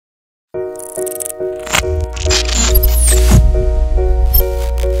Last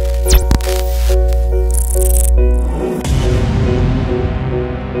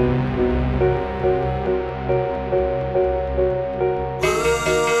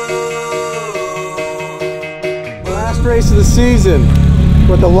race of the season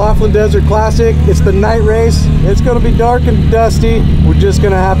with the Laughlin Desert Classic. It's the night race. It's going to be dark and dusty. We're just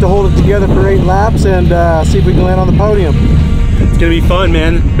going to have to hold it together for 8 laps and see if we can land on the podium. It's going to be fun,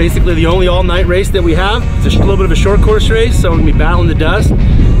 man. Basically the only all-night race that we have. It's a little bit of a short course race, so we're going to be battling the dust.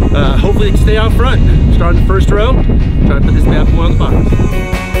 Hopefully we can stay out front. Start in the first row. Try to put this bad boy on the bottom.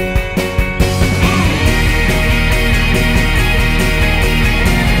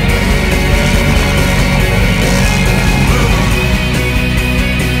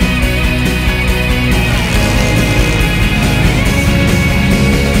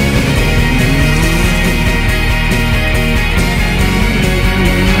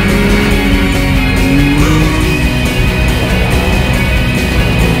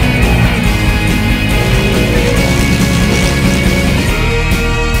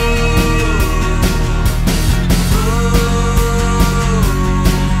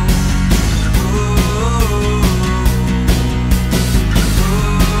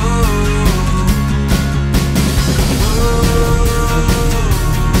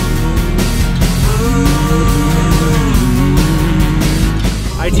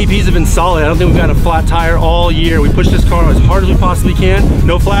 ITPs have been solid. I don't think we've got a flat tire all year. We pushed this car as hard as we possibly can.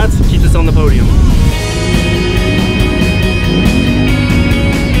 No flats, keeps us on the podium.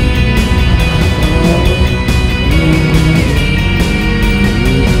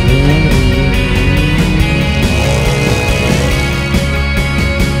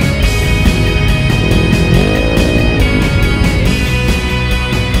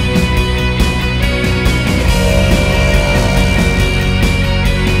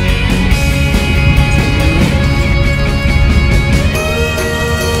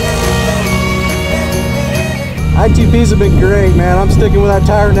 ITPs have been great, man. I'm sticking with that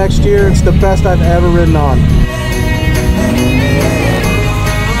tire next year. It's the best I've ever ridden on.